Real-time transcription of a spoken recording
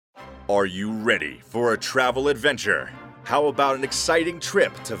Are you ready for a travel adventure? How about an exciting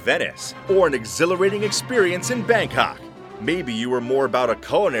trip to Venice or an exhilarating experience in Bangkok? Maybe you are more about a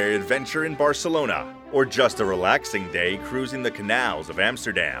culinary adventure in Barcelona or just a relaxing day cruising the canals of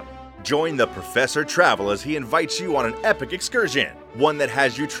Amsterdam. Join the Professor Travel as he invites you on an epic excursion, one that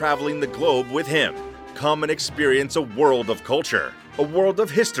has you traveling the globe with him. Come and experience a world of culture, a world of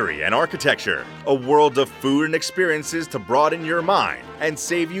history and architecture, a world of food and experiences to broaden your mind and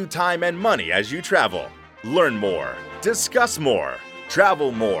save you time and money as you travel. Learn more, discuss more,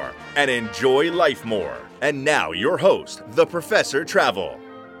 travel more, and enjoy life more. And now your host, the Professor Travel.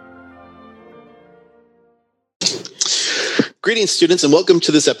 Greetings, students, and welcome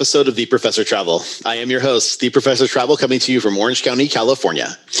to this episode of The Professor Travel. I am your host, The Professor Travel, coming to you from Orange County,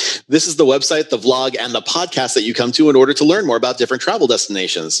 California. This is the website, the vlog, and the podcast that you come to in order to learn more about different travel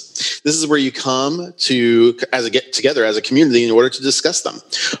destinations. This is where you come to get together as a community in order to discuss them.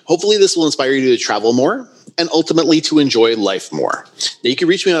 Hopefully, this will inspire you to travel more and ultimately to enjoy life more. Now, you can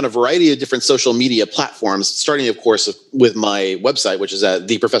reach me on a variety of different social media platforms, starting, of course, with my website, which is at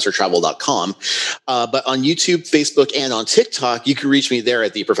theprofessortravel.com. But on YouTube, Facebook, and on TikTok, you can reach me there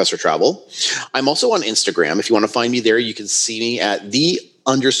at The Professor Travel. I'm also on Instagram. If you want to find me there, you can see me at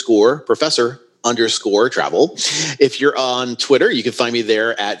 _professor_travel. If you're on Twitter, you can find me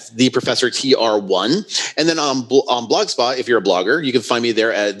there at theprofessortr1. And then on Blogspot, if you're a blogger, you can find me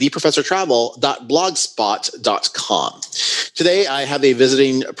there at theprofessortravel.blogspot.com. Today, I have a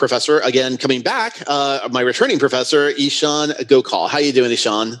visiting professor, again, coming back, my returning professor, Ishan Gokal. How you doing,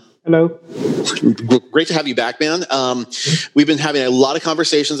 Ishan? Hello. Great to have you back, man. We've been having a lot of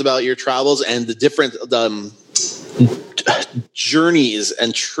conversations about your travels and the different journeys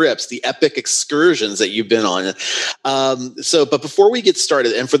and trips, the epic excursions that you've been on. But before we get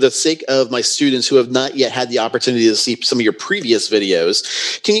started, and for the sake of my students who have not yet had the opportunity to see some of your previous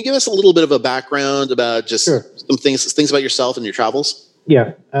videos, can you give us a little bit of a background about just some things about yourself and your travels?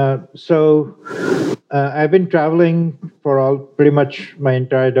 Yeah. I've been traveling for pretty much my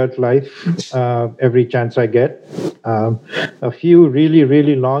entire adult life, every chance I get. A few really,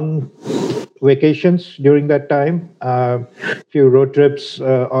 really long vacations during that time, a few road trips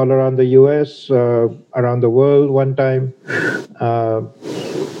all around the US, around the world one time,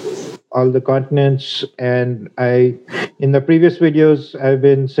 all the continents. And in the previous videos, I've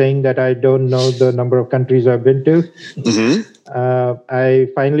been saying that I don't know the number of countries I've been to. Mm-hmm. I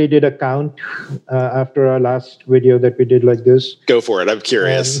finally did a count after our last video that we did like this. Go for it. I'm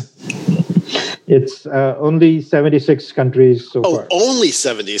curious. It's only 76 countries so far. Only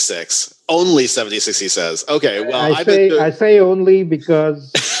 76. Only 76, he says. Okay, well, I say only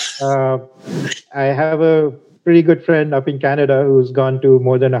because I have a pretty good friend up in Canada who's gone to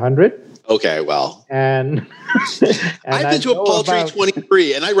more than 100. Okay, well. And I've been to a paltry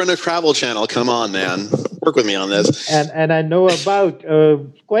 23, and I run a travel channel. Come on, man. Work with me on this. And I know about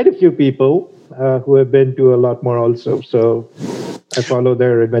quite a few people who have been to a lot more also. So I follow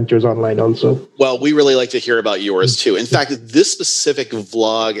their adventures online also. Well, we really like to hear about yours too. In fact, this specific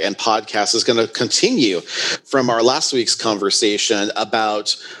vlog and podcast is going to continue from our last week's conversation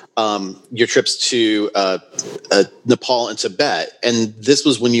about your trips to Nepal and Tibet. And this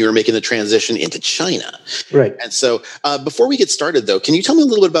was when you were making the transition into China. Right. And so before we get started, though, can you tell me a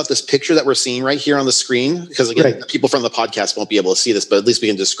little bit about this picture that we're seeing right here on the screen? Because, again, people from the podcast won't be able to see this, but at least we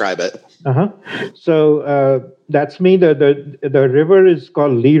can describe it. Uh-huh. So that's me. The river is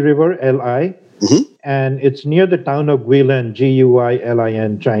called Li River, Li. Mm-hmm. And it's near the town of Guilin,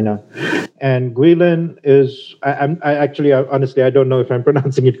 Guilin, China. And Guilin is, honestly, I don't know if I'm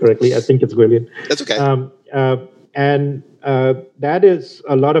pronouncing it correctly. I think it's Guilin. That's okay. That is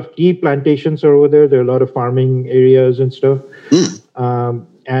a lot of tea plantations are over there. There are a lot of farming areas and stuff. Mm.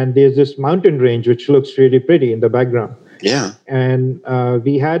 And there's this mountain range, which looks really pretty in the background. Yeah. And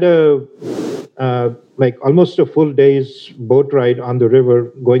we had almost a full day's boat ride on the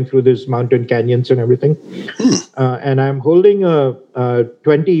river, going through these mountain canyons and everything. And I'm holding a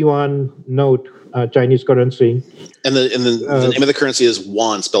 20 yuan note, Chinese currency. And the name of the currency is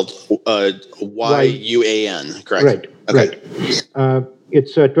yuan, spelled Y-U-A-N, correct? Right. Okay. Right.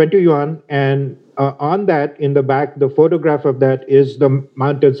 It's 20 yuan, and on that, in the back, the photograph of that is the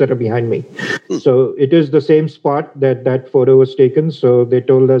mountains that are behind me. So it is the same spot that photo was taken. So they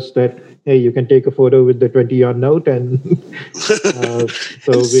told us that, hey, you can take a photo with the 20 yuan note. And how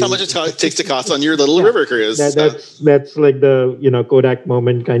much it takes to cost on your little river cruise. That's like the Kodak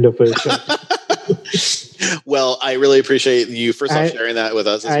moment kind of a shot. Well, I really appreciate you first off sharing that with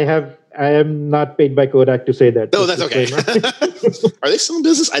us. I am not paid by Kodak to say that. No, that's okay. Are they still in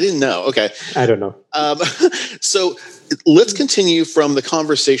business? I didn't know. Okay. I don't know. So let's continue from the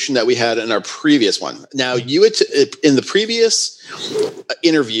conversation that we had in our previous one. Now, you had in the previous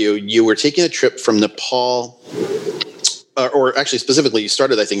interview, you were taking a trip from Nepal, or actually specifically, you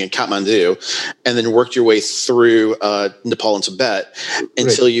started, I think, in Kathmandu, and then worked your way through Nepal and Tibet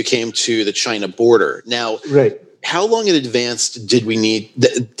until you came to the China border. Now, how long in advance did we need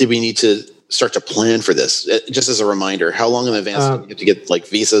to start to plan for this? Just as a reminder, how long in advance did you have to get like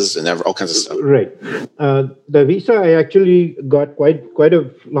visas and all kinds of stuff? The visa I actually got quite a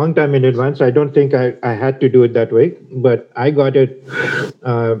long time in advance. I don't think I had to do it that way, but I got it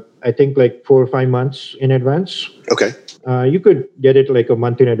I think like 4 or 5 months in advance. Okay. You could get it like a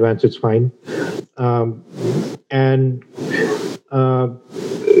month in advance. It's fine.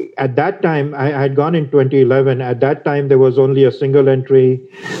 At that time, I had gone in 2011. At that time, there was only a single entry.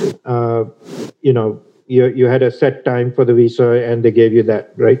 You had a set time for the visa, and they gave you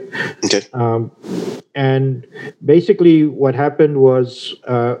that, right? Okay. And basically, what happened was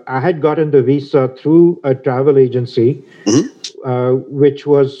I had gotten the visa through a travel agency, which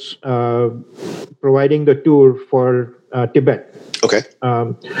was providing the tour for Tibet. Okay.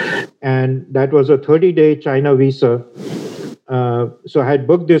 And that was a 30-day China visa. So I had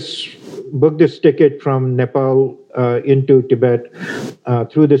booked this ticket from Nepal into Tibet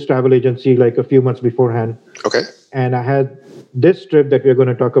through this travel agency like a few months beforehand. Okay. And I had this trip that we're going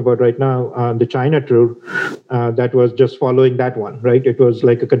to talk about right now, the China tour, that was just following that one, right? It was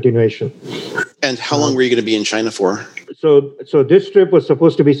like a continuation. And how long were you going to be in China for? So this trip was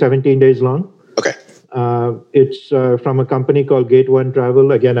supposed to be 17 days long. Okay. It's from a company called Gate One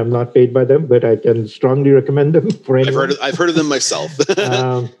Travel. Again, I'm not paid by them, but I can strongly recommend them for anyone. I've heard of them myself.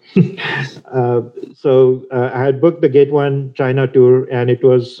 So I had booked the Gate One China tour, and it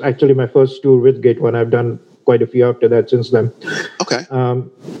was actually my first tour with Gate One. I've done quite a few after that since then. Okay.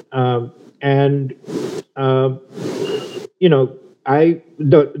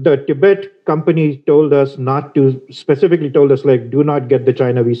 The Tibet company told us specifically told us, like, do not get the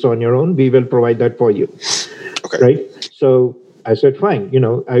China visa on your own. We will provide that for you. Okay. Right. So I said, fine.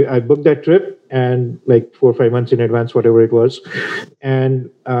 I booked that trip and like 4 or 5 months in advance, whatever it was. And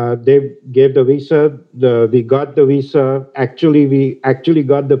they gave the visa. We got the visa. Actually, we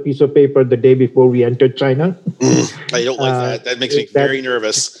got the piece of paper the day before we entered China. I don't like that. That makes me very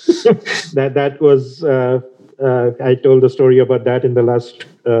nervous. That was... I told the story about that in the last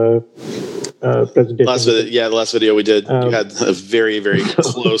presentation. The last video we did. You had a very, very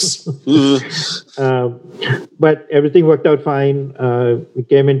close. But everything worked out fine. We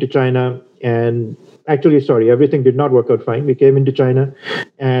came into China, and actually, everything did not work out fine. We came into China,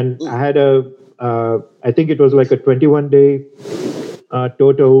 and I had I think it was like a 21-day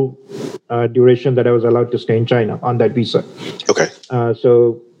total duration that I was allowed to stay in China on that visa. Okay.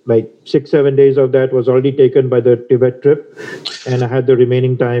 So like 6-7 days of that was already taken by the Tibet trip, and I had the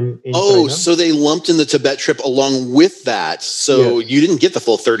remaining time in China. So they lumped in the Tibet trip along with that. So you didn't get the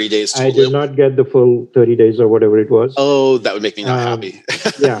full 30 days. I did not get the full 30 days or whatever it was. Oh, that would make me not happy.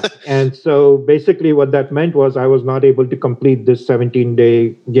 Yeah. And so basically what that meant was I was not able to complete this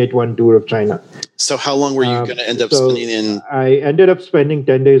 17-day Gate 1 tour of China. So how long were you going to end up spending in? I ended up spending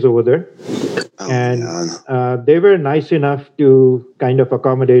 10 days over there. They were nice enough to kind of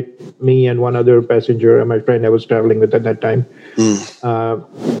accommodate me and one other passenger and my friend I was traveling with at that time. We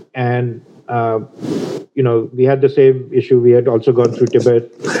had the same issue. We had also gone through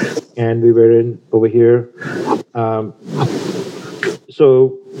Tibet, and we were over here.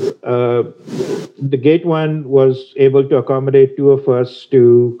 The Gate One was able to accommodate two of us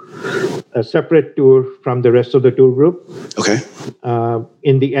to a separate tour from the rest of the tour group. Okay.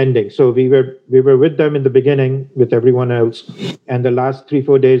 In the ending, so we were with them in the beginning with everyone else, and the last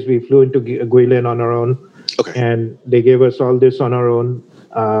 3-4 days we flew into Guilin on our own. Okay. And they gave us all this on our own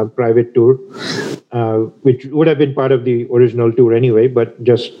private tour, which would have been part of the original tour anyway, but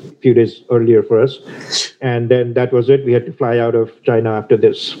just a few days earlier for us. And then that was it. We had to fly out of China after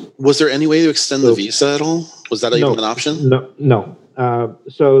this. Was there any way to extend the visa at all? Was that even an option? No.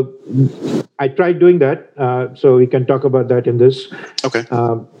 So I tried doing that. So we can talk about that in this. Okay.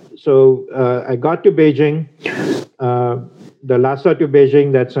 So I got to Beijing. The Lhasa to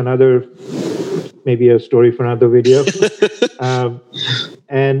Beijing, that's maybe a story for another video.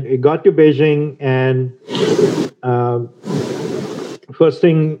 And we got to Beijing, and first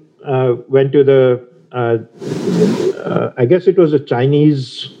thing went to the, I guess it was a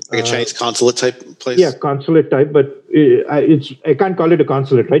Chinese... Like a Chinese consulate type place? Yeah, consulate type, but I can't call it a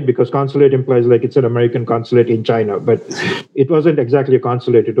consulate, right? Because consulate implies like it's an American consulate in China, but it wasn't exactly a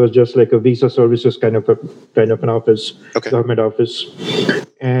consulate. It was just like a visa services kind of an office, government office.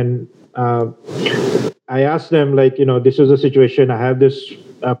 And I asked them, like, this is the situation. I have this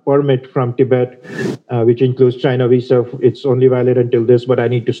permit from Tibet, which includes China visa. It's only valid until this, but I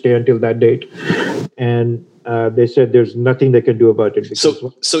need to stay until that date. And they said there's nothing they can do about it.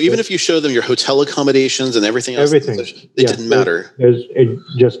 So even if you show them your hotel accommodations and everything else, it didn't matter. It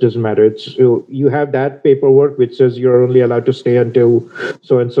just doesn't matter. You have that paperwork which says you're only allowed to stay until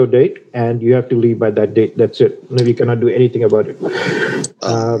so and so date, and you have to leave by that date. That's it. We cannot do anything about it.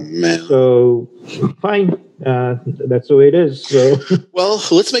 Man. So fine. That's the way it is. So well,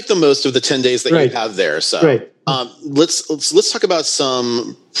 let's make the most of the 10 days that you have there. So right. Let's talk about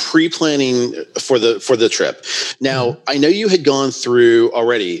some pre-planning for the trip. Now, I know you had gone through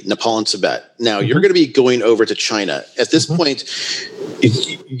already Nepal and Tibet. Now you're going to be going over to China. At this point,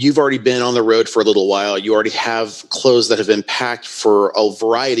 you've already been on the road for a little while. You already have clothes that have been packed for a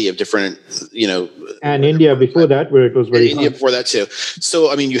variety of different, and India before that, where it was very hot. India before that too.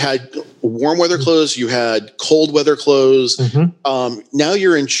 So, I mean, you had warm weather clothes, you had cold weather clothes. Now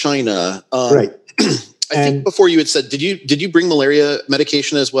you're in China. Right. I think before you had said, did you bring malaria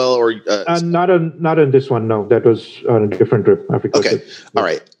medication as well, or not on this one? No, that was on a different trip. Africa. Okay, trip. All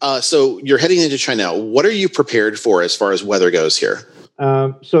right. So you're heading into China. What are you prepared for as far as weather goes here?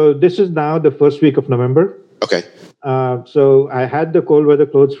 So this is now the first week of November. Okay. So I had the cold weather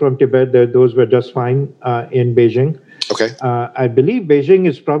clothes from Tibet. Those were just fine in Beijing. Okay. I believe Beijing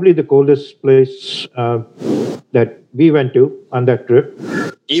is probably the coldest place that we went to on that trip.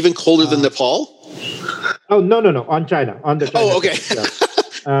 Even colder than Nepal? Oh, no. On China. On the China. Oh, okay.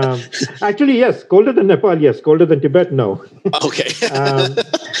 Actually, yes. Colder than Nepal, yes. Colder than Tibet, no. Okay.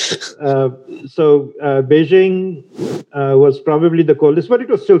 So Beijing was probably the coldest, but it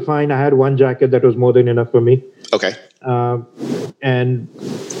was still fine. I had one jacket that was more than enough for me. Okay. And,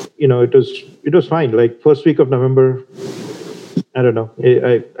 it was fine. Like first week of November, I don't know.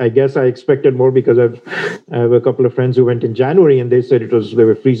 I guess I expected more because I have a couple of friends who went in January and they said they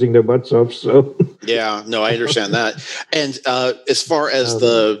were freezing their butts off. So yeah, no, I understand that. And as far as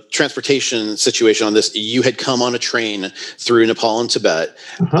the transportation situation on this, you had come on a train through Nepal and Tibet,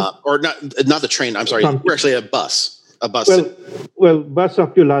 or not the train. I'm sorry, we're actually a bus. Well, bus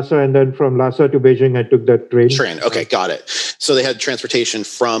up to Lhasa, and then from Lhasa to Beijing, I took that train. Okay, got it. So they had transportation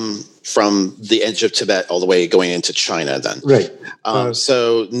from the edge of Tibet all the way going into China. Then, right.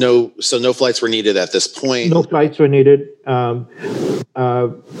 So no flights were needed at this point. No flights were needed. I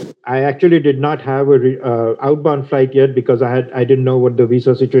actually did not have a outbound flight yet because I didn't know what the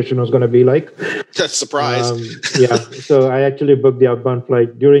visa situation was going to be like. That's a surprise. Yeah, so I actually booked the outbound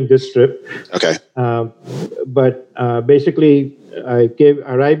flight during this trip. Okay. But basically, I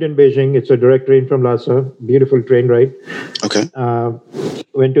arrived in Beijing. It's a direct train from Lhasa. Beautiful train ride. Okay.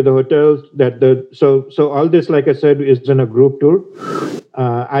 Went to the hotel. So all this, like I said, is in a group tour.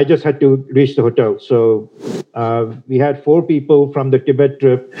 I just had to reach the hotel. So we had 4 people from the Tibet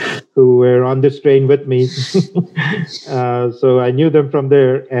trip who were on this train with me. So I knew them from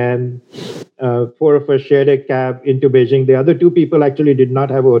there, and 4 of us shared a cab into Beijing. The other 2 people actually did not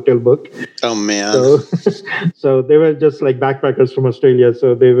have a hotel booked. Oh, man. So they were just like backpackers from Australia.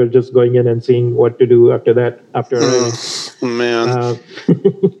 So they were just going in and seeing what to do after arriving. Man.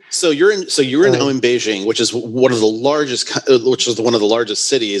 So you were now in Beijing, which is one of the largest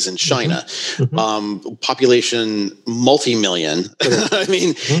cities in China. Population multi-million. I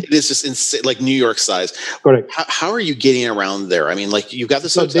mean, it is just insane, like New York size. Correct. How are you getting around there? I mean, like you got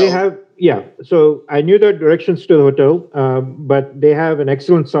this hotel. So I knew the directions to the hotel, but they have an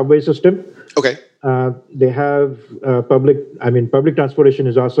excellent subway system. Okay. They have public transportation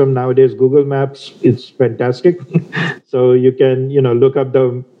is awesome nowadays. Google Maps, it's fantastic. So you can look up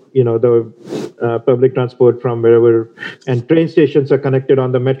the public transport from wherever, and train stations are connected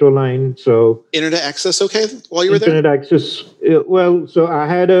on the metro line. So internet access okay while you were there? Internet access, so I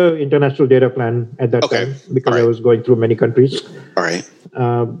had an international data plan at that time because I was going through many countries. All right.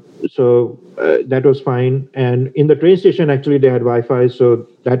 So that was fine. And in the train station, actually, they had Wi-Fi, so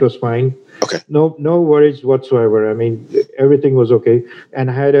that was fine. Okay. No worries whatsoever. I mean, everything was okay.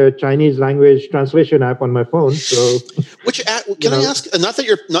 And I had a Chinese language translation app on my phone. So, which app? Can I ask? Not that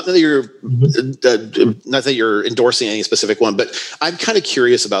you're endorsing any specific one, but I'm kind of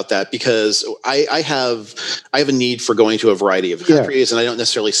curious about that because I have a need for going to a variety of countries, and I don't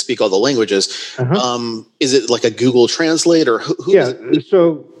necessarily speak all the languages. Is it like a Google Translate or who? Yeah.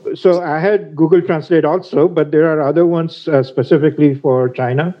 So I had Google Translate also, but there are other ones specifically for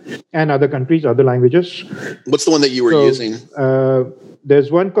China and other countries, other languages. What's the one that you were using?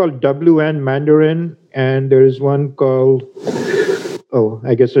 There's one called WN Mandarin, and there is one called,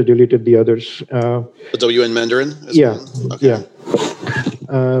 I guess I deleted the others. The WN Mandarin? Yeah. Okay. Yeah.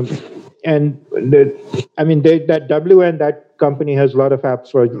 and that WN, that company has a lot of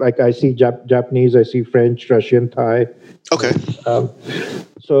apps for, like, I see Japanese, I see French, Russian, Thai. Okay.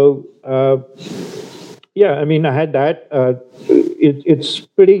 So yeah, I mean, I had that. It's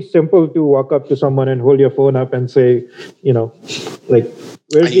pretty simple to walk up to someone and hold your phone up and say, like,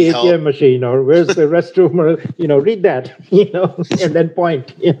 where's the ATM machine, or where's the restroom, or read that, and then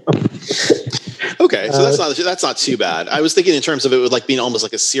point. Okay, so that's not too bad. I was thinking in terms of it would like being almost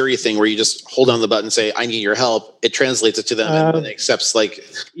like a Siri thing where you just hold down the button and say, "I need your help." It translates it to them and it accepts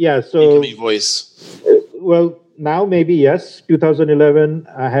incoming voice. Well, now maybe yes. 2011,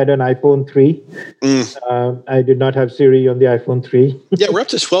 I had an iPhone 3. I did not have Siri on the iPhone 3. Yeah, we're up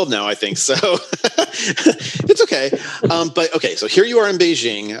to 12 now, I think. So it's okay. But okay, so here you are in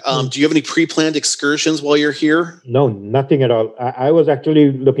Beijing. Do you have any pre-planned excursions while you're here? No, nothing at all. I was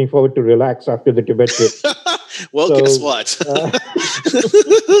actually looking forward to relax after the Tibet trip. Well, guess what?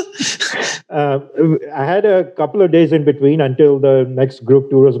 I had a couple of days in between until the next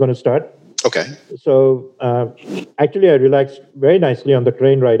group tour was going to start. Okay. So actually, I relaxed very nicely on the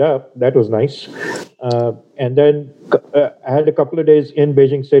train ride up. That was nice. And then I had a couple of days in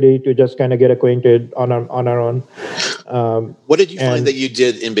Beijing City to just kind of get acquainted on our own. What did you find that you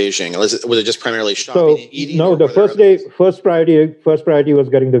did in Beijing? Was it just primarily shopping and eating? No, the first priority was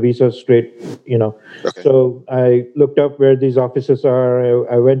getting the visa straight. Okay. So I looked up where these offices are.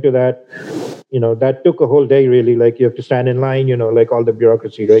 I went to that. That took a whole day, really. Like, you have to stand in line, like all the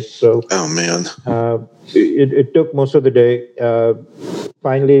bureaucracy, right? So, oh man, it took most of the day.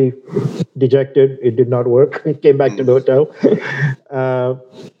 Finally, dejected, it did not work. I came back to the hotel.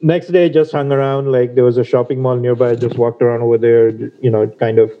 Next day, just hung around. Like, there was a shopping mall nearby. Just walked around over there.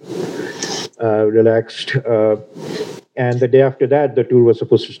 Kind of relaxed. And the day after that, the tour was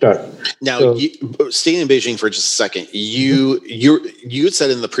supposed to start. Now, staying in Beijing for just a second, you had said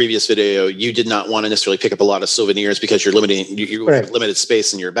in the previous video you did not want to necessarily pick up a lot of souvenirs because you're have limited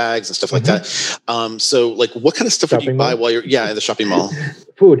space in your bags and stuff like that. So, like, what kind of stuff would you buy while you're in the shopping mall?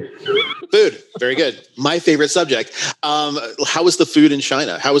 Food. Very good. My favorite subject. How was the food in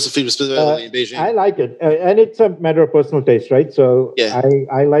China? How was the food specifically in Beijing? I like it, and it's a matter of personal taste, right? So yeah.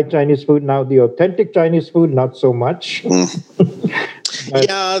 I like Chinese food. Now, the authentic Chinese food, not so much. But,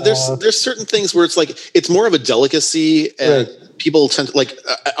 yeah, there's certain things where it's like it's more of a delicacy, and people tend to like.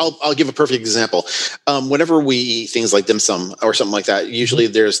 I'll give a perfect example. Whenever we eat things like dim sum or something like that, usually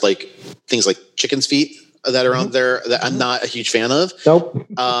there's like things like chicken's feet that are out there that I'm not a huge fan of. Nope.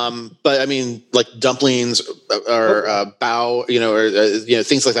 But I mean, like dumplings or bao, or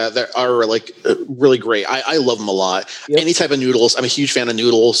things like that are like really great. I love them a lot. Yep. Any type of noodles. I'm a huge fan of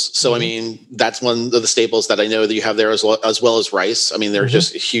noodles. So I mean, that's one of the staples that I know that you have there as well as rice. I mean, they're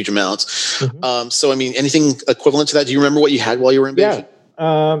just huge amounts. So I mean, anything equivalent to that? Do you remember what you had while you were in Beijing?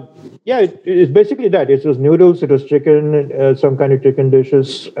 Yeah. It's basically that. It was noodles. It was chicken. Some kind of chicken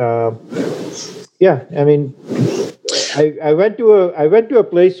dishes. Yeah, I mean, I went to a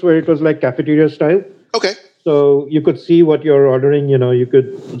place where it was like cafeteria style. Okay. So you could see what you're ordering. You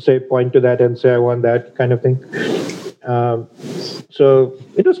could point to that and say, "I want that," kind of thing. So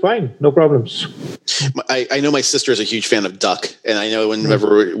it was fine, no problems. I know my sister is a huge fan of duck, and I know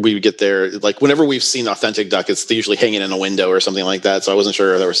whenever we get there, like whenever we've seen authentic duck, it's usually hanging in a window or something like that. So I wasn't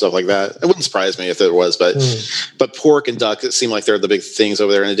sure if there was stuff like that. It wouldn't surprise me if there was, but pork and duck, it seemed like they're the big things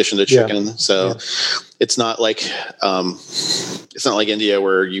over there in addition to chicken. So it's not like India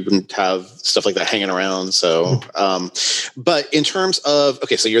where you wouldn't have stuff like that hanging around. So, but in terms of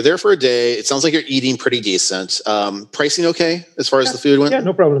so you're there for a day. It sounds like you're eating pretty decent. Pricing okay as far as the food went? Yeah,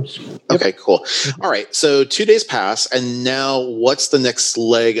 no problems. Okay, cool. All right. So 2 days pass, and now what's the next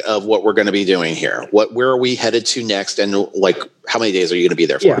leg of what we're going to be doing here? Where are we headed to next, and like how many days are you going to be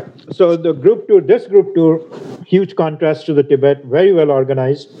there for? Yeah. So this group tour, huge contrast to the Tibet, very well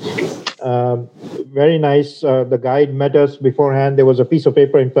organized. Very nice. The guide met us beforehand. There was a piece of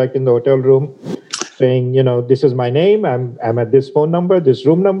paper, in fact, in the hotel room saying, this is my name. I'm at this phone number, this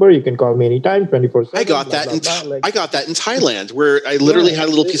room number. You can call me anytime, 24/7. I got that in Thailand, where I literally had a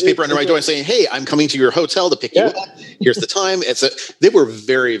little piece of paper under my door saying, "Hey, I'm coming to your hotel to pick you up. Here's the time." They were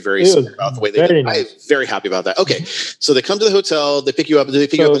very, very smart about the way they did it. I'm very happy about that. Okay, so they come to the hotel, they pick you up. Do they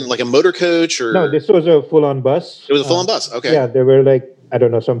pick you up in like a motor coach or? No, this was a full-on bus. It was a full-on bus. Okay. Yeah, there were like, I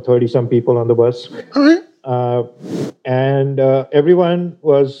don't know, some 30-some people on the bus. All right. And everyone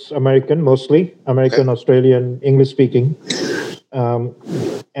was American, mostly American, Australian, English speaking. We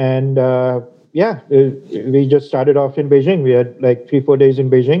just started off in Beijing. We had like 3-4 days in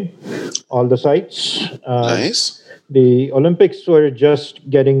Beijing, all the sites. Nice. The Olympics were just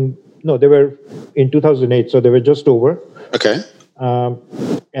they were in 2008, so they were just over. Okay.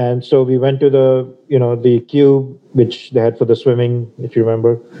 and so we went to the cube, which they had for the swimming, if you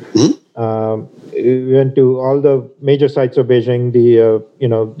remember. We went to all the major sites of Beijing, the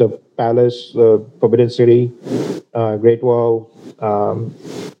palace, the Forbidden City, Great Wall,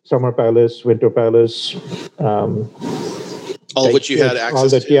 Summer Palace, Winter Palace, all of which you had access all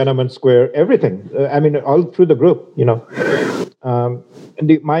the to. Tiananmen Square, everything. All through the group,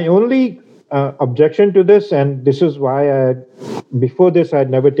 my only objection to this, and this is why before this, I'd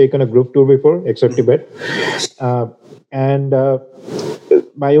never taken a group tour before, except Tibet. And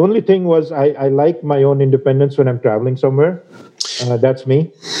my only thing was I like my own independence when I'm traveling somewhere. That's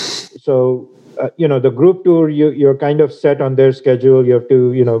me. So, the group tour, you're kind of set on their schedule. You have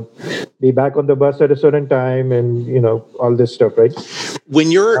to, be back on the bus at a certain time, and all this stuff, right? When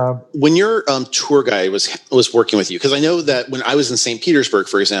your tour guide was working with you, because I know that when I was in St. Petersburg,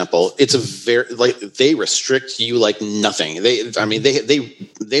 for example, it's a very they restrict you like nothing.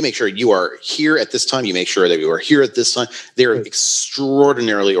 They make sure you are here at this time. You make sure that you are here at this time. They're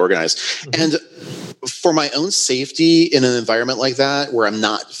extraordinarily organized. And for my own safety in an environment like that, where I'm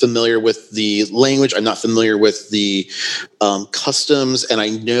not familiar with the language, I'm not familiar with the customs, and I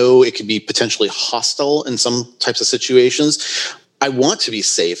know it could be potentially hostile in some types of situations, I want to be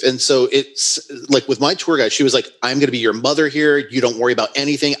safe. And so it's like with my tour guide, she was like, I'm going to be your mother here. You don't worry about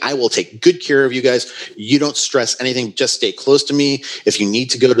anything. I will take good care of you guys. You don't stress anything. Just stay close to me. If you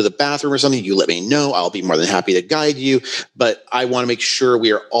need to go to the bathroom or something, you let me know. I'll be more than happy to guide you. But I want to make sure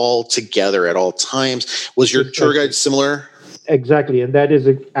we are all together at all times. Was your tour guide similar? Exactly. And that is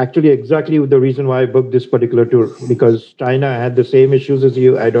actually exactly the reason why I booked this particular tour, because China had the same issues as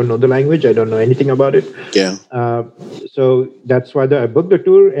you. I don't know the language. I don't know anything about it. Yeah. So that's why I booked the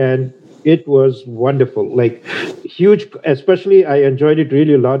tour, and it was wonderful. Like huge, especially I enjoyed it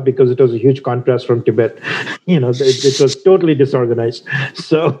really a lot because it was a huge contrast from Tibet. It was totally disorganized.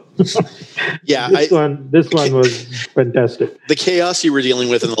 So yeah, this one was fantastic. The chaos you were dealing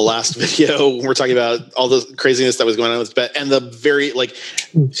with in the last video, when we're talking about all the craziness that was going on with Tibet, and the very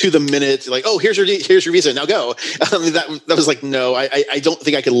to the minute, oh, here's your visa, now go. That was like, no, I don't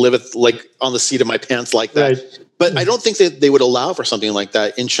think I could live it on the seat of my pants like that. Right. But I don't think that they would allow for something like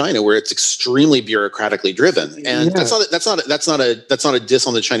that in China, where it's extremely bureaucratically driven, and that's not a diss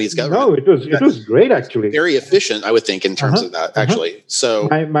on the Chinese government. No, it was great, actually. Very efficient, I would think, in terms of that, actually. So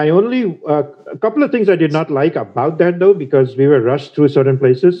my only a couple of things I did not like about that, though, because we were rushed through certain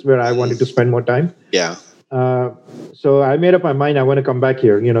places where I wanted to spend more time. Yeah. So I made up my mind I want to come back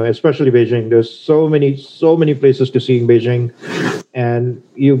here, especially Beijing. There's so many places to see in Beijing, and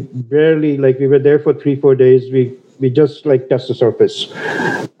you barely, we were there for 3-4 days. We just touched the surface.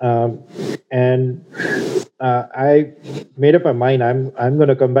 And I made up my mind I'm going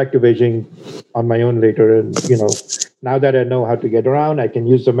to come back to Beijing on my own later. And, now that I know how to get around, I can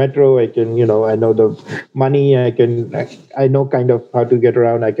use the metro. I can, I know the money. I know kind of how to get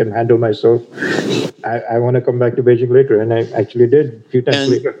around. I can handle myself. I want to come back to Beijing later, and I actually did a few times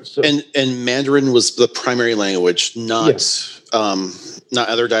later. So. And Mandarin was the primary language, not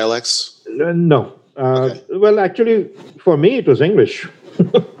other dialects? No. Okay. Well, actually, for me, it was English.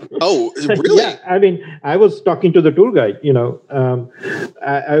 Oh, really? Yeah. I was talking to the tour guide,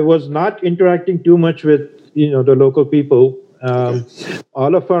 I was not interacting too much with, the local people.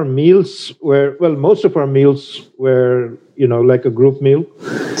 All of our meals most of our meals were, like a group meal,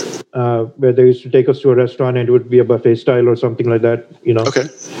 where they used to take us to a restaurant and it would be a buffet style or something like that, Okay.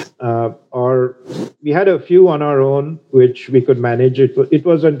 Or we had a few on our own, which we could manage. It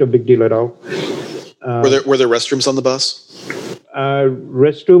wasn't a big deal at all. Were there restrooms on the bus?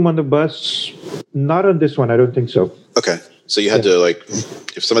 Restroom on the bus? Not on this one. I don't think so. Okay. So you had to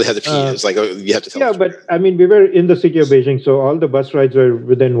if somebody had to pee, it's you have to tell them. Yeah, but we were in the city of Beijing, so all the bus rides were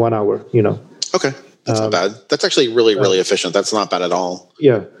within 1 hour, Okay. That's not bad. That's actually really, really efficient. That's not bad at all.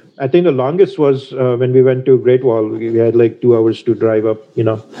 Yeah. I think the longest was when we went to Great Wall. We had 2 hours to drive up,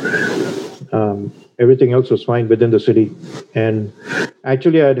 Everything else was fine within the city. And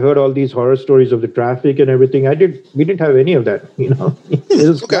actually, I'd heard all these horror stories of the traffic and everything. We didn't have any of that, It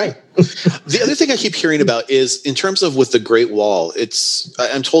was okay. The other thing I keep hearing about is in terms of with the Great Wall,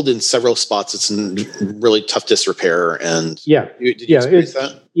 I'm told in several spots it's in really tough disrepair. And did you experience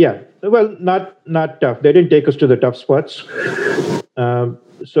that? Yeah. Well, not tough. They didn't take us to the tough spots.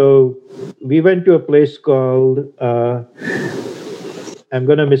 So we went to a place called, I'm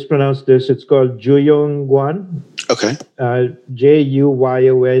going to mispronounce this. It's called Juyongguan. Okay.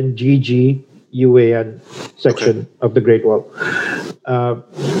 Juyonggguan section of the Great Wall.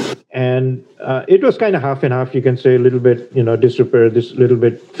 And it was kind of half and half, you can say, a little bit, disrepair, this little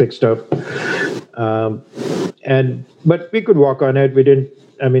bit fixed up. But we could walk on it. We didn't,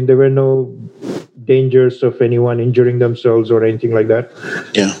 I mean, there were no dangers of anyone injuring themselves or anything like that.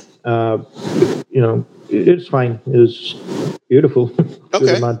 Yeah. It's fine. It's beautiful. To the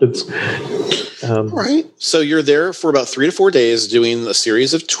Okay. mountains. All right. So you're there for about 3 to 4 days doing a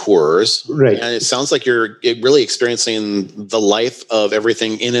series of tours. Right. And it sounds like you're really experiencing the life of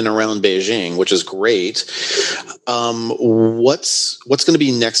everything in and around Beijing, which is great. What's going to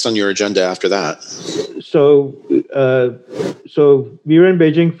be next on your agenda after that? So we were in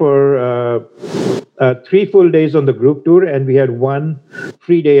Beijing for 3 full days on the group tour, and we had 1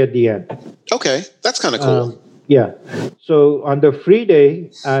 free day at the end. Okay. That's kind of cool. Yeah. So on the free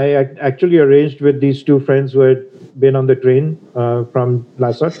day, I actually arranged with these 2 friends who had been on the train from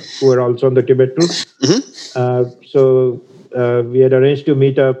Lhasa, who were also on the Tibet tour. So we had arranged to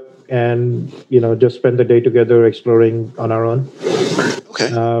meet up and just spend the day together exploring on our own.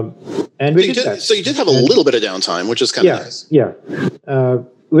 Okay. And we did that. So you did have a little bit of downtime, which is kind of nice. Yeah.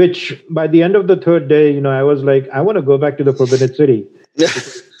 Which by the end of the 3rd day, I was like, I want to go back to the Forbidden City.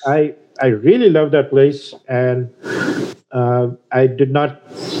 I really love that place, and I did not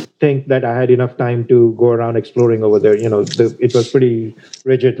think that I had enough time to go around exploring over there. It was pretty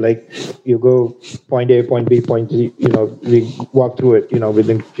rigid. Like you go point A, point B, point C. We walk through it.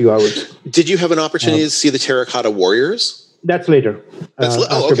 Within a few hours. Did you have an opportunity to see the Terracotta Warriors? That's later.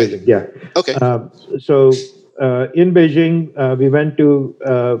 After okay. Beijing, yeah. Okay. So in Beijing, we went to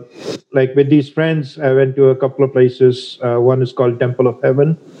with these friends. I went to a couple of places. One is called Temple of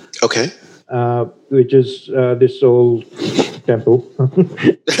Heaven. Okay. Which is this old temple.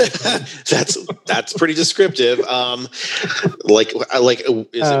 That's pretty descriptive. Is it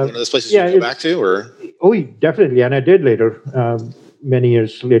one of those places you go back to, or? Oh, definitely, and I did later, many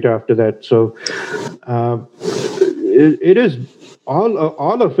years later after that. So it is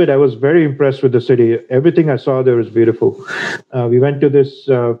all of it. I was very impressed with the city. Everything I saw there was beautiful. We went to this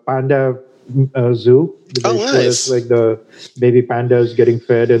panda zoo. Nice! Like the baby pandas getting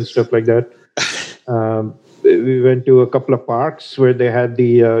fed and stuff like that. We went to a couple of parks where they had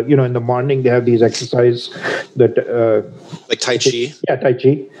the in the morning they have these exercise that like Tai Chi. Yeah, Tai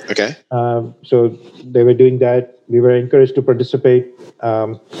Chi. Okay. So they were doing that. We were encouraged to participate.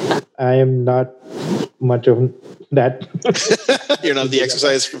 I am not much of that. You're not the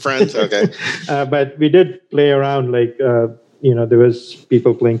exercise friend? Okay. But we did play around, there was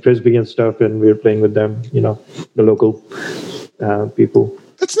people playing frisbee and stuff, and we were playing with them, the local people.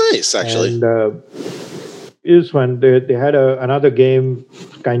 That's nice, actually. And it was fun. They had another game,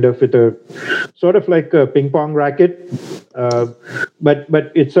 kind of with a sort of like a ping pong racket, but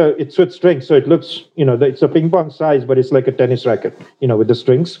it's with strings, so it looks it's a ping pong size, but it's like a tennis racket, with the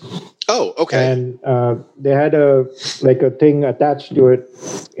strings. Oh, okay. And they had a thing attached to it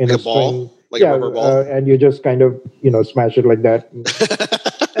in a ball, string. like a rubber ball, and you just kind of smash it like that.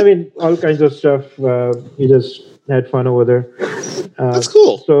 I mean, all kinds of stuff. You just had fun over there. That's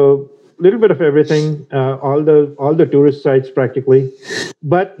cool. So a little bit of everything, all the tourist sites practically,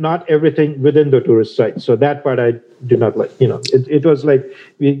 but not everything within the tourist sites. So that part I did not like. It was like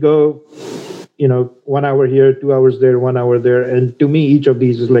we go, 1 hour here, 2 hours there, 1 hour there, and to me each of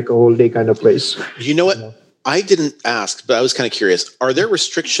these is like a whole day kind of place. You know what? I didn't ask, but I was kind of curious. Are there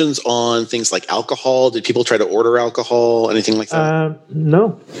restrictions on things like alcohol? Did people try to order alcohol? Anything like that?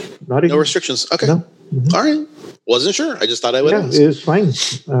 No, not no restrictions. Okay. No. Mm-hmm. All right. Wasn't sure. I just thought I would ask. It was fine.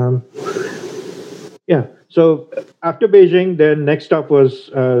 So after Beijing, then next stop was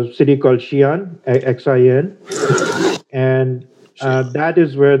a city called Xi'an, Xin, and that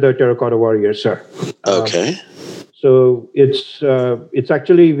is where the Terracotta Warriors are. Okay. So it's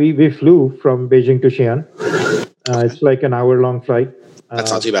actually we flew from Beijing to Xi'an. It's like an hour-long flight. That's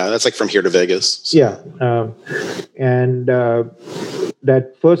not too bad. That's like from here to Vegas. So. Yeah, and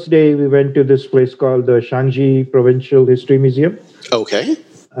that first day we went to this place called the Shangji Provincial History Museum. Okay.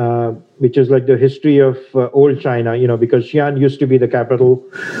 Which is like the history of old China, because Xi'an used to be the capital.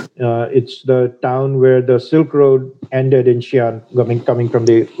 It's the town where the Silk Road ended in Xi'an, coming from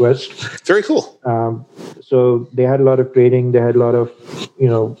the west. Very cool. So they had a lot of trading. They had a lot of,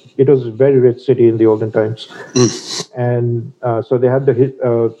 it was a very rich city in the olden times. And so they had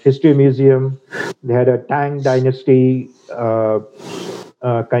the history museum. They had a Tang Dynasty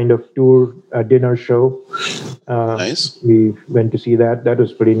kind of tour, dinner show. Nice. We went to see that. That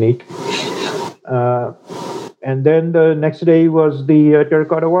was pretty neat. And then the next day was the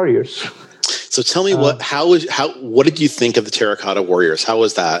Terracotta Warriors. So tell me what did you think of the Terracotta Warriors? How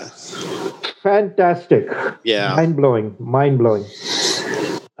was that? Fantastic. Yeah. Mind blowing.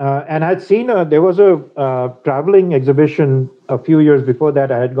 And I'd seen there was a traveling exhibition a few years before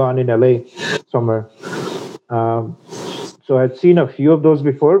that. I had gone in LA somewhere. So So I'd seen a few of those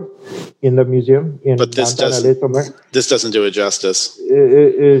before in the museum in But downtown LA somewhere. this doesn't do it justice.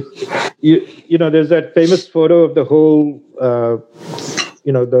 You know, there's that famous photo of the whole, the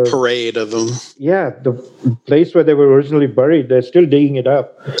parade of them. Yeah, the place where they were originally buried. They're still digging it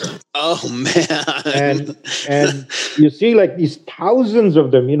up. Oh man! And you see like these thousands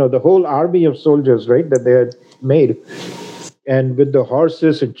of them. You know, the whole army of soldiers, right? That they had made, and with the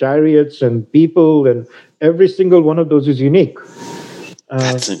horses and chariots and people, and every single one of those is unique.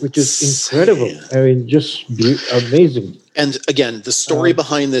 Which is incredible. I mean, just amazing. And again, the story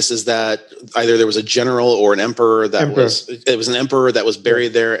behind this is that either there was a general or an emperor that was an emperor that was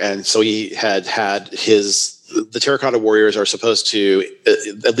buried there, and so he had the terracotta warriors are supposed to,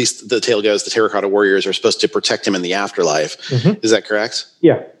 at least the tale goes, the terracotta warriors are supposed to protect him in the afterlife. Mm-hmm. Is that correct?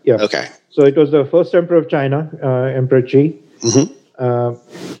 Yeah. Okay. So it was the first emperor of China, Emperor Qi,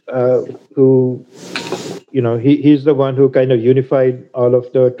 who, he's the one who kind of unified all of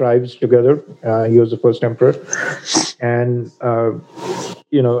the tribes together. He was the first emperor. And,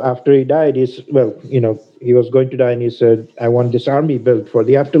 after he died, he was going to die and he said, I want this army built for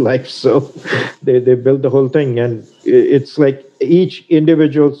the afterlife. So they built the whole thing. And it's like each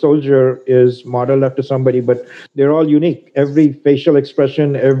individual soldier is modeled after somebody, but they're all unique. Every facial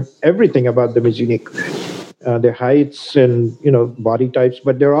expression, everything about them is unique. Their heights and, body types,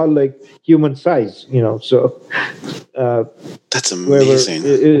 but they're all like human size, so. That's amazing.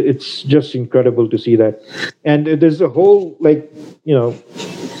 It's just incredible to see that. And there's a whole,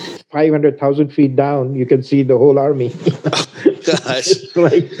 500,000 feet down, you can see the whole army. Gosh. It's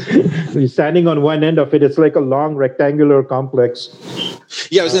like you're standing on one end of it. It's like a long rectangular complex.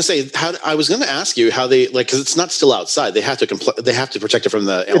 Yeah, I was going to say, I was going to ask you how they, because it's not still outside. They have to they have to protect it from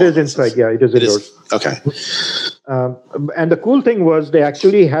the elements. It is inside, yeah. It is indoors. Okay. And the cool thing was they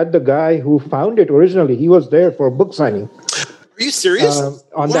actually had the guy who found it originally. He was there for a book signing. Are you serious?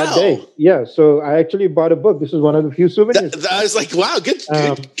 On that day. Yeah. So I actually bought a book. This is one of the few souvenirs. I was like, wow, good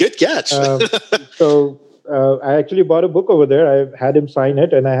catch. I actually bought a book over there. I had him sign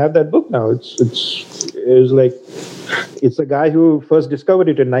it, and I have that book now. It's a guy who first discovered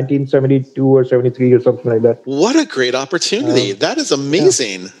it in 1972 or 73 or something like that. What a great opportunity. That is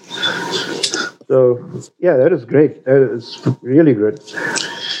amazing. Yeah. So, yeah, that is great. That is really good.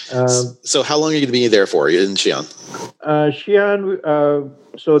 So how long are you going to be there for in Xi'an? Xi'an,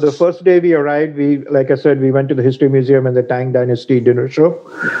 so the first day we arrived, like I said, we went to the History Museum and the Tang Dynasty dinner show.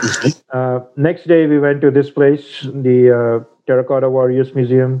 Next day, we went to this place, the Terracotta Warriors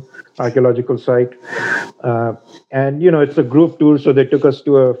Museum, archaeological site. And, it's a group tour, so they took us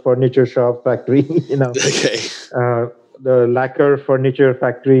to a furniture shop factory, Okay. The lacquer furniture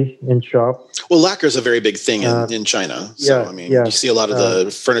factory in shop. Well, lacquer is a very big thing in China. So, you see a lot of the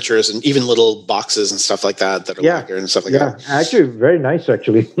furnitures and even little boxes and stuff like that are lacquer and stuff like that. Yeah, actually, very nice,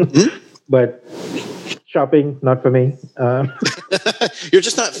 actually. Mm-hmm. But shopping, not for me. You're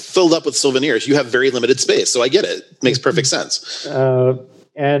just not filled up with souvenirs. You have very limited space, so I get it. It makes perfect sense.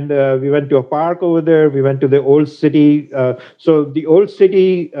 And we went to a park over there. We went to the old city. So the old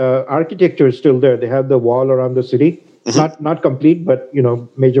city architecture is still there. They have the wall around the city. Mm-hmm. Not complete, but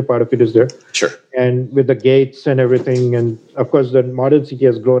major part of it is there. Sure. And with the gates and everything, and of course the modern city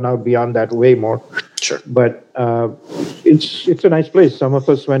has grown out beyond that way more. Sure. But it's a nice place. Some of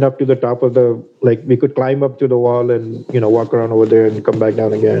us went up to the top of we could climb up to the wall and walk around over there and come back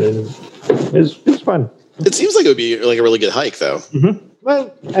down again, and it's fun. It seems like it would be like a really good hike, though. Mm-hmm.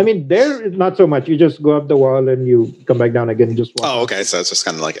 Well, I mean, there not so much. You just go up the wall and you come back down again and just walk. Oh, okay. So it's just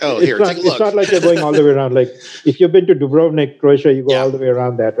kind of like, take a look. It's not like you're going all the way around. Like if you've been to Dubrovnik, Croatia, you go all the way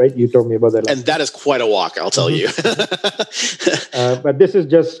around that, right? You told me about that. And that is quite a walk, I'll tell you. But this is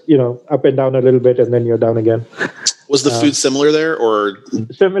just, up and down a little bit and then you're down again. Was the food similar there or?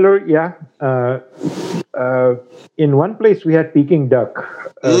 Similar, yeah. In one place we had Peking duck.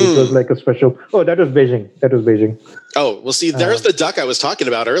 It was like a special. Oh, that was Beijing. Oh, well, see, there's the duck I was talking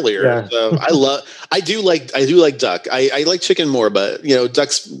about earlier. Yeah. So I do like duck. I like chicken more, but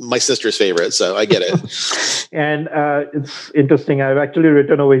duck's my sister's favorite, so I get it. And it's interesting. I've actually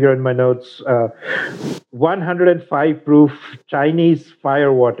written over here in my notes, 105 proof Chinese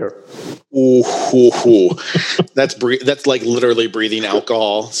fire water. Ooh. That's like literally breathing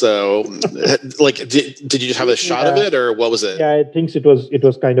alcohol. So, did you just have a shot of it, or what was it? Yeah, I think it was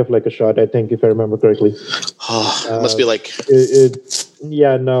kind of like a shot. I think, if I remember correctly. Oh, it must be like.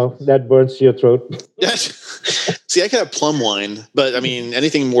 No, that burns your throat. See, I could have plum wine, but I mean,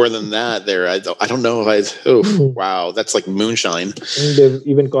 anything more than that, I don't know if wow, that's like moonshine. They've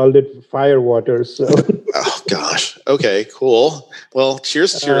even called it fire water. So. Oh gosh. Okay, cool. Well,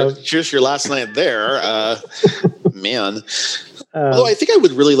 cheers to your last night there. man. Although I think I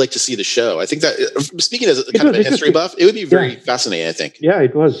would really like to see the show. I think that, speaking as kind of a history buff, it would be very fascinating, I think. Yeah,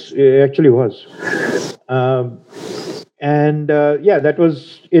 it was. It actually was. That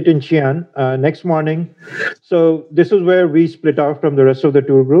was it in Xi'an. Next morning. So this is where we split off from the rest of the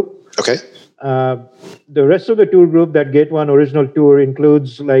tour group. Okay. The rest of the tour group, that Gate 1 original tour,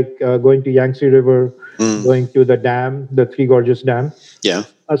 includes like going to Yangtze River, going to the dam, the Three Gorges Dam. Yeah.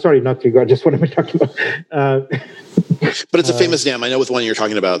 Sorry, not Three Gorges. What am I talking about? But it's a famous dam. I know which one you're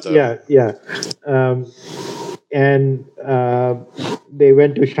talking about, though. Yeah. They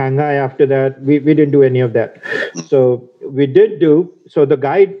went to Shanghai after that. We didn't do any of that. So we did do, so the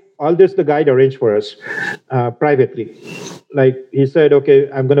guide, all this the guide arranged for us privately. Like he said, okay,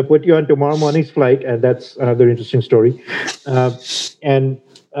 I'm going to put you on tomorrow morning's flight. And that's another interesting story. The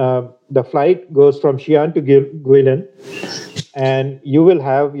flight goes from Xi'an to Guilin. And you will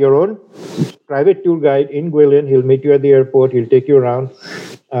have your own private tour guide in Guilin. He'll meet you at the airport. He'll take you around.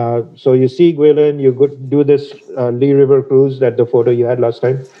 So you see Guilin, you do this Lee River cruise, that the photo you had last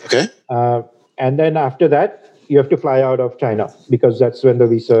time. Okay. And then after that, you have to fly out of China because that's when the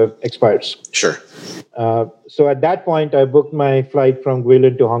visa expires. Sure. So at that point, I booked my flight from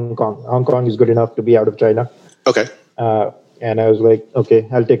Guilin to Hong Kong. Hong Kong is good enough to be out of China. Okay. And I was like, okay,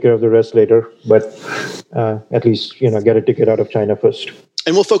 I'll take care of the rest later. But at least, get a ticket out of China first.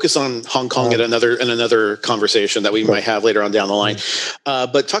 And we'll focus on Hong Kong in another conversation that we might have later on down the line.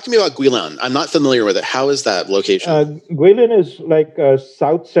 But talk to me about Guilin. I'm not familiar with it. How is that location? Guilin is like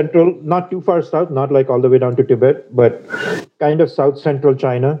south central, not too far south, not like all the way down to Tibet, but kind of south central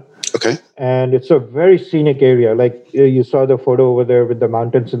China. Okay. And it's a very scenic area. Like you saw the photo over there with the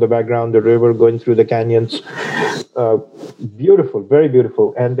mountains in the background, the river going through the canyons. Beautiful, very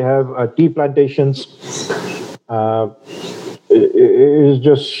beautiful. And they have tea plantations. It is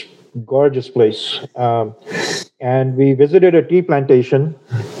just gorgeous place. And we visited a tea plantation.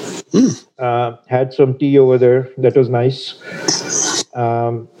 Had some tea over there. That was nice.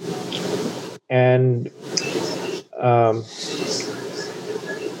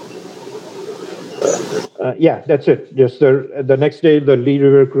 That's it. Just the next day, the Lee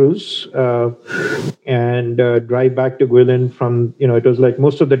River cruise, and drive back to Guilin from, it was like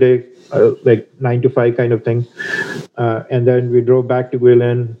most of the day, like 9 to 5 kind of thing. And then we drove back to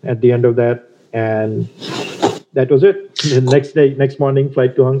Guilin at the end of that, and that was it. The next morning,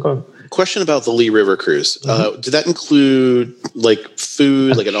 flight to Hong Kong. Question about the Lee River cruise. Did that include like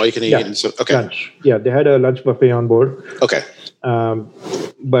food, like an all-you-can-eat? Yeah, okay. Lunch. Yeah, they had a lunch buffet on board. Okay.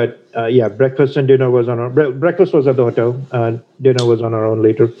 Breakfast and dinner was on our breakfast was at the hotel. Dinner was on our own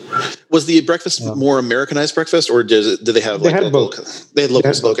later. Was the breakfast more Americanized breakfast, or did they have like both? They had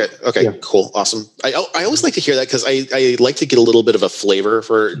local. Okay, yeah. Cool, awesome. I always like to hear that because I like to get a little bit of a flavor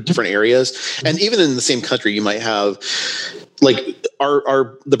for different areas, and even in the same country, you might have. Like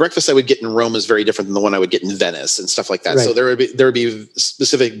the breakfast I would get in Rome is very different than the one I would get in Venice and stuff like that. Right. So there would be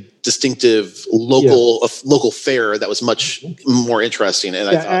specific, distinctive local fare that was much more interesting.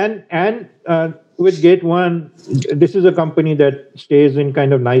 And with Gate 1, this is a company that stays in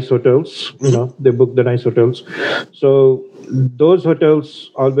kind of nice hotels. They book the nice hotels. So those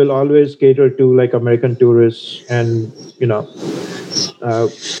hotels will always cater to like American tourists and,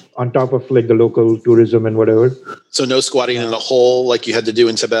 on top of like the local tourism and whatever. So no squatting in a hole like you had to do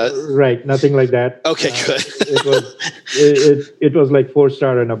in Tibet? Right. Nothing like that. Okay, good. It was like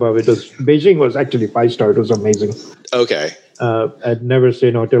 4-star and above. Beijing was actually 5-star. It was amazing. Okay. I'd never stay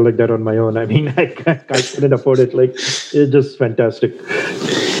in a hotel like that on my own. I mean, I couldn't afford it. Like, it's just fantastic.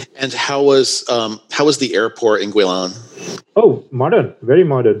 And how was the airport in Guilin? Oh, modern, very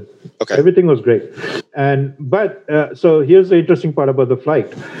modern. Okay. Everything was great. So here's the interesting part about the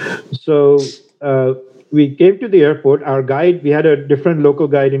flight. So we came to the airport. Our guide, we had a different local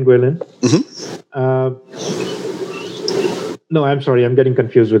guide in Guilin. No, I'm sorry. I'm getting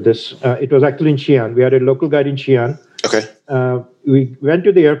confused with this. It was actually in Xi'an. We had a local guide in Xi'an. Okay. We went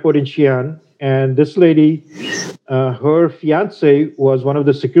to the airport in Xi'an, and this lady, her fiance was one of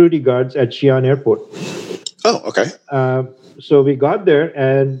the security guards at Xi'an Airport. Oh, okay. So we got there,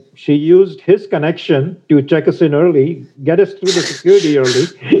 and she used his connection to check us in early, get us through the security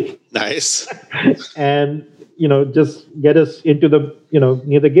early. Nice. And, just get us into the,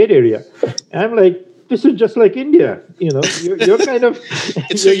 near the gate area. And I'm like, this is just like India. You're kind of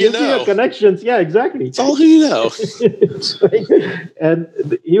it's who you know. Your connections. Yeah, exactly. It's all who you know. And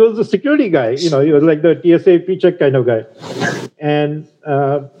he was a security guy. He was like the TSA pre-check kind of guy. And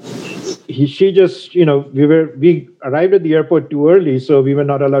she just, we arrived at the airport too early, so we were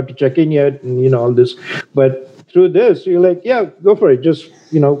not allowed to check in yet, and all this. But through this, you're like, yeah, go for it. Just,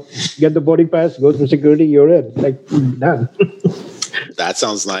 get the boarding pass, go through security, you're in. Like, done. That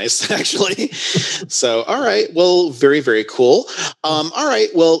sounds nice, actually. So, all right. Well, very, very cool. All right.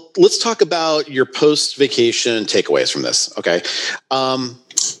 Well, let's talk about your post-vacation takeaways from this. Okay.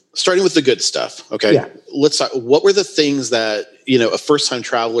 Starting with the good stuff. Okay. Yeah. Let's talk. What were the things that, a first-time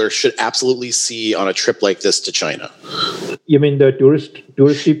traveler should absolutely see on a trip like this to China? You mean the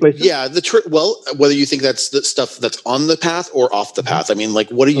touristy places? Yeah, the trip. Well, whether you think that's the stuff that's on the path or off the path. I mean, like,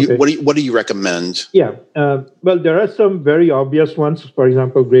 what do you recommend? Yeah. Well, there are some very obvious ones. For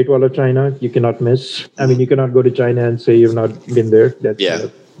example, Great Wall of China, you cannot miss. I mean, you cannot go to China and say you've not been there. That's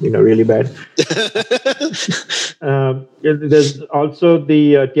really bad. There's also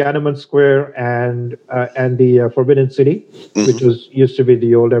the Tiananmen Square and the Forbidden City, which used to be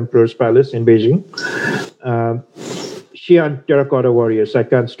the old Emperor's Palace in Beijing. Xi'an terracotta warriors, I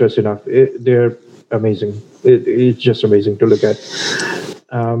can't stress enough. They're amazing. It's just amazing to look at.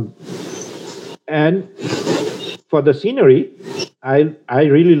 And for the scenery, I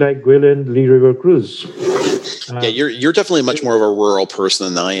really like Guilin Lee River Cruise. You're definitely much more of a rural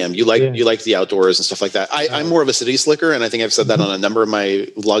person than I am. You like the outdoors and stuff like that. I'm more of a city slicker, and I think I've said that on a number of my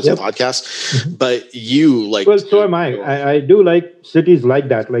vlogs and podcasts. But you like. Well, so am I. I do like cities like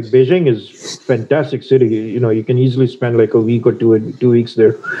that. Like Beijing is a fantastic city. You can easily spend like a week or 2 weeks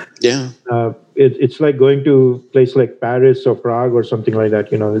there. Yeah. It's like going to a place like Paris or Prague or something like that.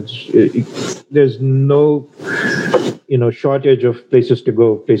 There's no shortage of places to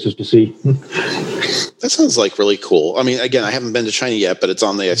go, places to see. That sounds like really cool. I mean, again, I haven't been to China yet, but it's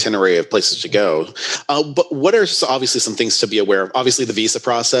on the itinerary of places to go. But what are obviously some things to be aware of? Obviously, the visa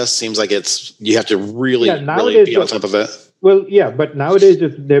process seems like you have to really be on top of it. Well, yeah, but nowadays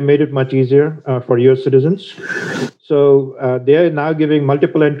they made it much easier for US citizens. So they are now giving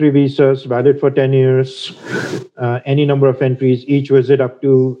multiple entry visas valid for 10 years, any number of entries, each visit up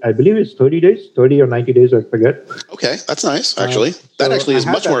to, I believe it's 30 or 90 days, I forget. Okay, that's nice, actually. That actually is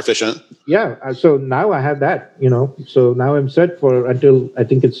much more efficient. Yeah, so now I have that, so now I'm set for until, I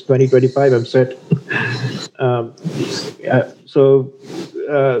think it's 2025, I'm set.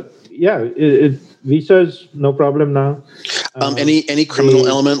 Visas, no problem now. Any criminal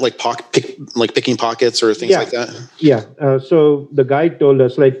element like picking pockets or things like that? Yeah. So the guide told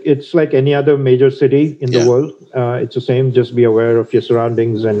us it's like any other major city in the world. It's the same. Just be aware of your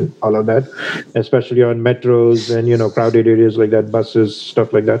surroundings and all of that, especially on metros and crowded areas like that, buses,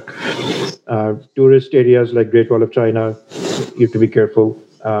 stuff like that. Tourist areas like Great Wall of China, you have to be careful.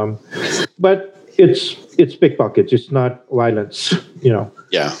 But it's pickpockets. It's not violence. Yeah.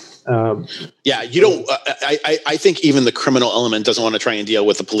 You don't. I think even the criminal element doesn't want to try and deal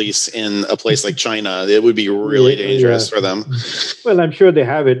with the police in a place like China. It would be really dangerous for them. Well, I'm sure they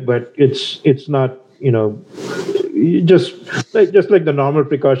have it, but it's not. Just like the normal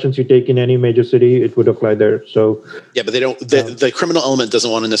precautions you take in any major city, it would apply there. So yeah, but they don't. The criminal element doesn't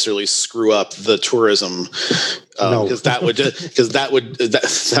want to necessarily screw up the tourism, because that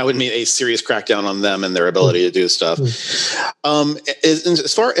would mean a serious crackdown on them and their ability to do stuff.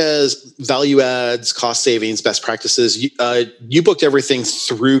 As far as value adds, cost savings, best practices, you booked everything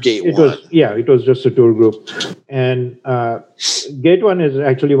through Gate One. It was just a tour group, and Gate One is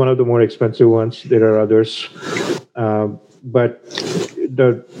actually one of the more expensive ones. There are others. But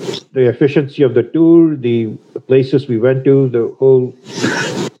the efficiency of the tour, the places we went to,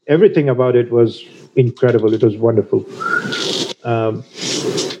 everything about it was incredible. It was wonderful.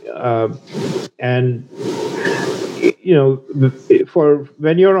 And for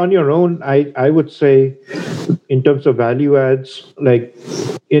when you're on your own, I would say, in terms of value adds, like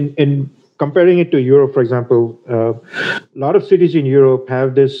in comparing it to Europe, for example, a lot of cities in Europe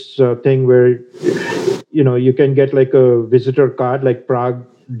have this thing where you can get like a visitor card, like Prague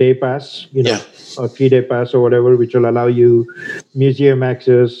day pass, or 3-day pass or whatever, which will allow you museum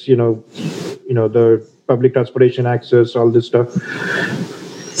access, the public transportation access, all this stuff.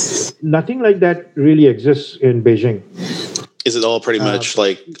 Nothing like that really exists in Beijing. Is it all pretty much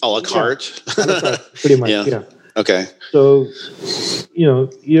like a la carte? Yeah, pretty much, yeah. Okay. So,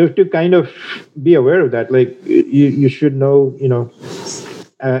 you have to kind of be aware of that. Like, you should know,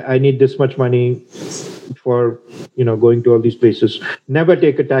 I need this much money for going to all these places. Never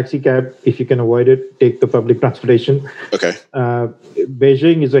take a taxi cab if you can avoid it. Take the public transportation. Okay.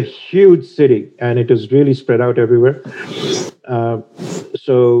 Beijing is a huge city and it is really spread out everywhere.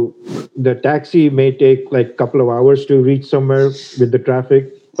 So the taxi may take like a couple of hours to reach somewhere with the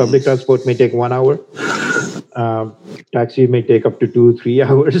traffic. Public transport may take 1 hour. Taxi may take up to 2-3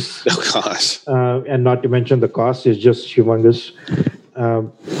 hours. Oh gosh. And not to mention the cost is just humongous.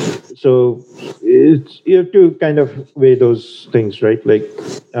 So you have to kind of weigh those things, right? Like,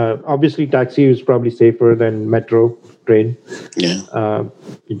 obviously, taxi is probably safer than metro train,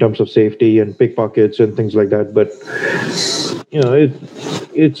 in terms of safety and pickpockets and things like that. But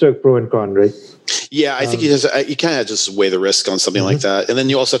it's a pro and con, right? Yeah, I think you kind of just weigh the risk on something like that. And then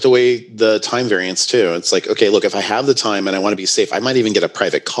you also have to weigh the time variance too. It's like, okay, look, if I have the time and I want to be safe, I might even get a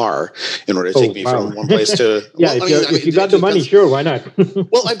private car in order to take me from one place to... if you got the money, sure, why not?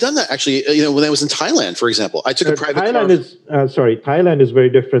 Well, I've done that actually. When I was in Thailand, for example, I took a private car. Thailand is very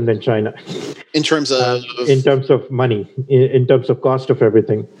different than China. In terms of... in terms of money, in terms of cost of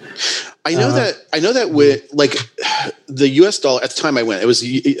everything. I know that with like the US dollar, at the time I went, it was...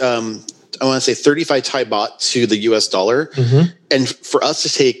 I want to say 35 Thai baht to the US dollar. And for us to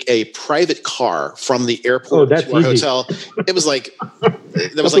take a private car from the airport to our hotel, it was like,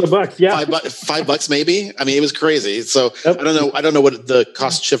 that was like bucks, yeah. $5 maybe. I mean, it was crazy. So I don't know what the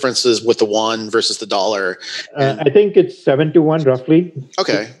cost difference is with the won versus the dollar. I think it's 7-1 roughly.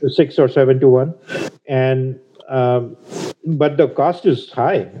 Okay. 6 or 7-1. And, but the cost is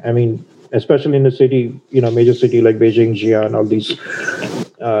high. I mean, especially in a city, major city like Beijing, Xi'an, all these,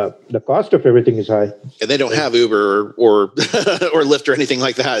 the cost of everything is high. And they don't have Uber or Lyft or anything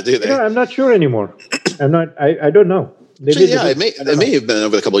like that, do they? I'm not sure anymore. I don't know. It may have been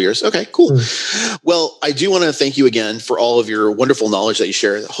over a couple of years. Okay, cool. Well, I do want to thank you again for all of your wonderful knowledge that you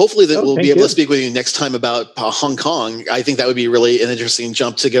share. Hopefully that we'll be able to speak with you next time about Hong Kong. I think that would be really an interesting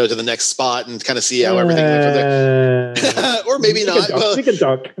jump to go to the next spot and kind of see how everything went from there. Or maybe not. We can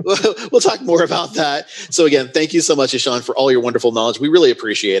talk. We'll talk more about that. So again, thank you so much, Ishan, for all your wonderful knowledge. We really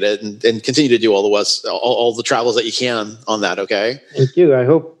appreciate it, and continue to do all the travels that you can on that. Okay. Thank you. I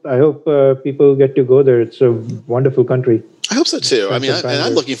hope people get to go there. It's a wonderful country. I hope so too. I mean,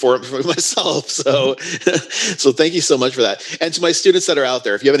 I'm looking for it for myself. So, so thank you so much for that. And to my students that are out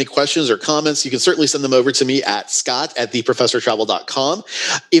there, if you have any questions or comments, you can certainly send them over to me at scott@theprofessortravel.com.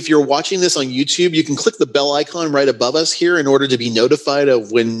 If you're watching this on YouTube, you can click the bell icon right above us here in order to be notified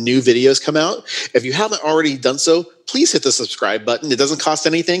of when new videos come out. If you haven't already done so, please hit the subscribe button. It doesn't cost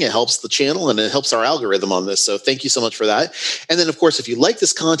anything. It helps the channel and it helps our algorithm on this. So thank you so much for that. And then, of course, if you like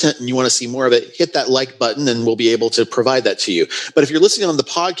this content and you want to see more of it, hit that like button and we'll be able to provide that to you. But if you're listening on the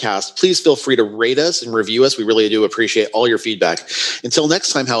podcast, please feel free to rate us and review us. We really do appreciate all your feedback. Until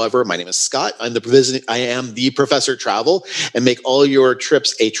next time, however, my name is Scott. I am the Professor Travel, and make all your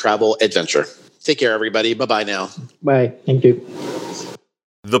trips a travel adventure. Take care, everybody. Bye-bye now. Bye. Thank you.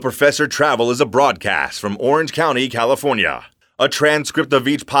 The Professor Travel is a broadcast from Orange County, California. A transcript of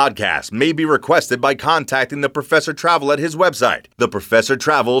each podcast may be requested by contacting the Professor Travel at his website,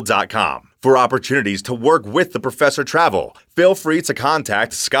 theprofessortravel.com. For opportunities to work with the Professor Travel, feel free to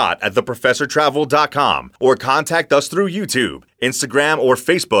contact Scott at theprofessortravel.com or contact us through YouTube, Instagram, or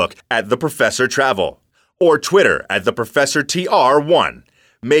Facebook at The Professor Travel, or Twitter at TheProfessorTR1.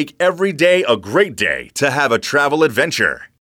 Make every day a great day to have a travel adventure.